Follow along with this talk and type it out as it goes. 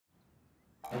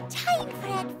Time for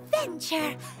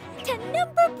adventure to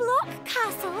Numberblock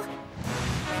Castle.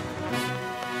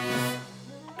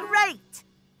 Great!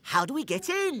 How do we get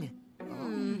in?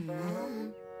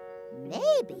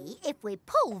 Maybe if we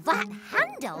pull that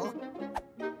handle.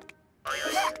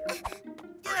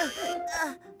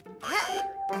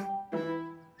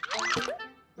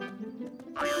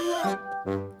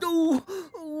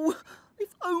 Oh, if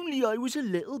only I was a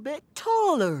little bit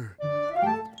taller.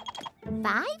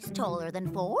 5's taller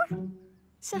than 4.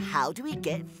 So how do we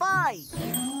get 5?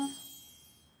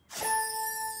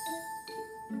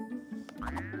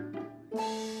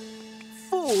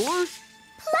 4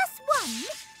 Plus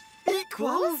 1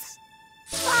 equals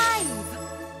 5.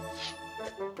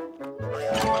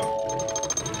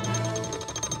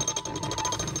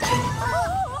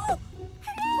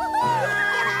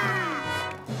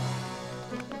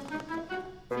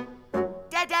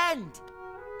 dead end.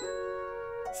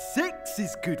 6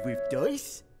 is good with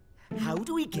dice. How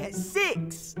do we get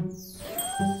 6?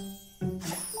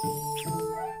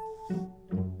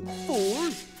 4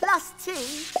 plus 2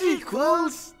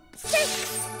 equals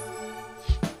 6.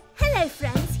 Hello,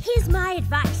 friends. Here's my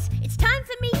advice. It's time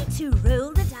for me to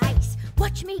roll the dice.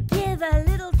 Watch me give a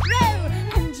little throw,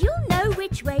 and you'll know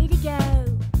which way to go.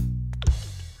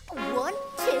 1,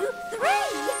 2, 3.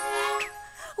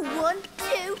 1,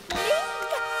 2, 3.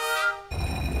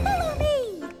 Follow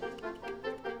me.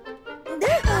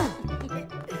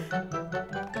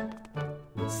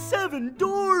 7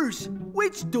 doors.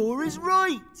 Which door is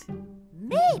right?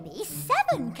 Maybe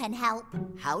 7 can help.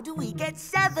 How do we get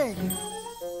 7?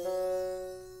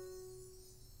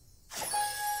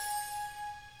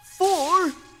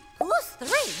 4 Plus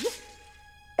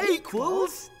 3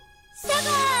 equals 7.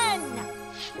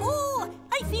 Oh,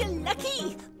 I feel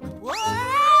lucky.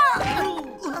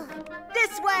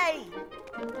 this way.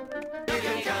 You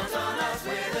can count on us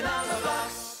with a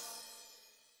Numberblocks.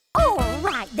 All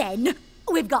right, then.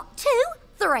 We've got 2,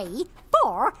 3,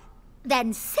 4,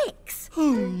 then 6.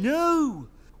 Oh no,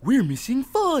 we're missing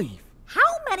 5.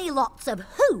 How many lots of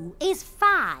who is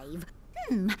 5?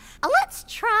 Let's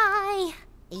try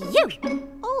you.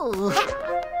 Oh.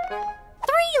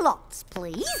 3 lots,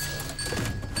 please.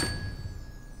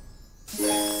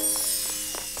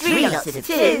 3 lots of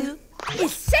 2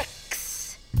 is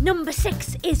 6. Number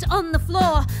 6 is on the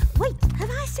floor. Wait,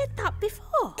 have I said that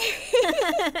before?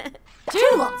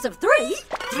 2 lots of 3.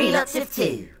 3 lots of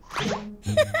 2.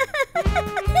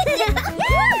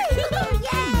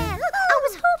 Yeah! I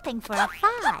was hoping for a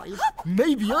 5.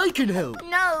 Maybe I can help.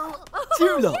 No.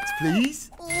 2 lots, please.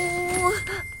 Oh.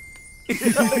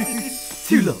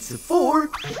 2 lots of 4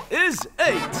 is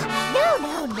 8.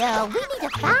 No. We need a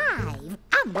 5.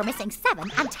 And we're missing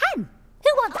 7 and 10.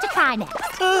 Who wants to try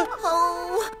next?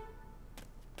 Oh.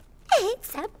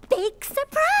 It's a big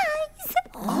surprise.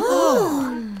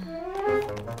 Oh.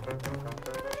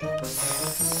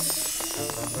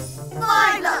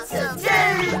 5 lots of 2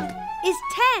 is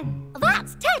 10.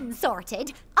 That's 10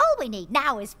 sorted. All we need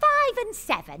now is 5 and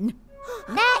 7.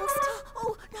 Next.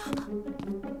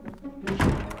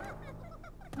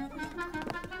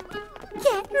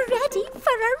 Get ready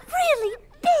for a really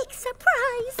big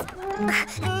surprise.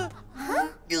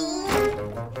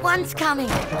 One's coming.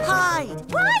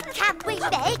 Hide. Why can't we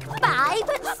make 5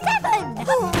 and 7?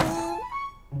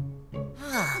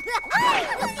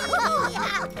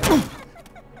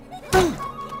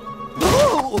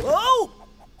 Oh!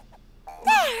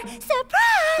 There!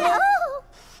 Surprise!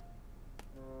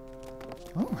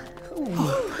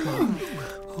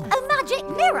 A magic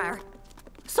mirror.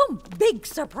 Some big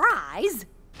surprise.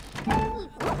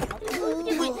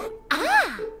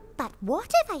 But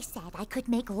what if I said I could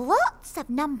make lots of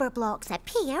Numberblocks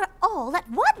appear all at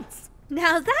once?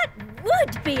 Now that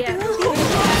would be a...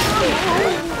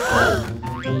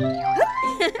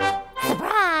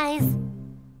 Surprise!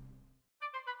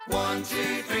 1,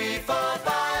 2, 3, 4,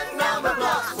 5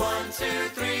 Numberblocks. 1, 2,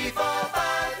 3, 4,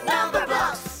 5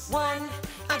 Numberblocks. 1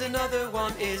 and another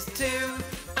one is 2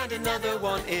 and another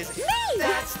one is me.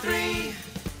 That's 3.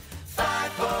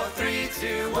 5, 4, 3,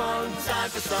 2, 1. Time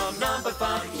for some number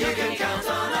fun. You can count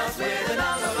on us with a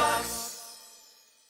Numberblocks.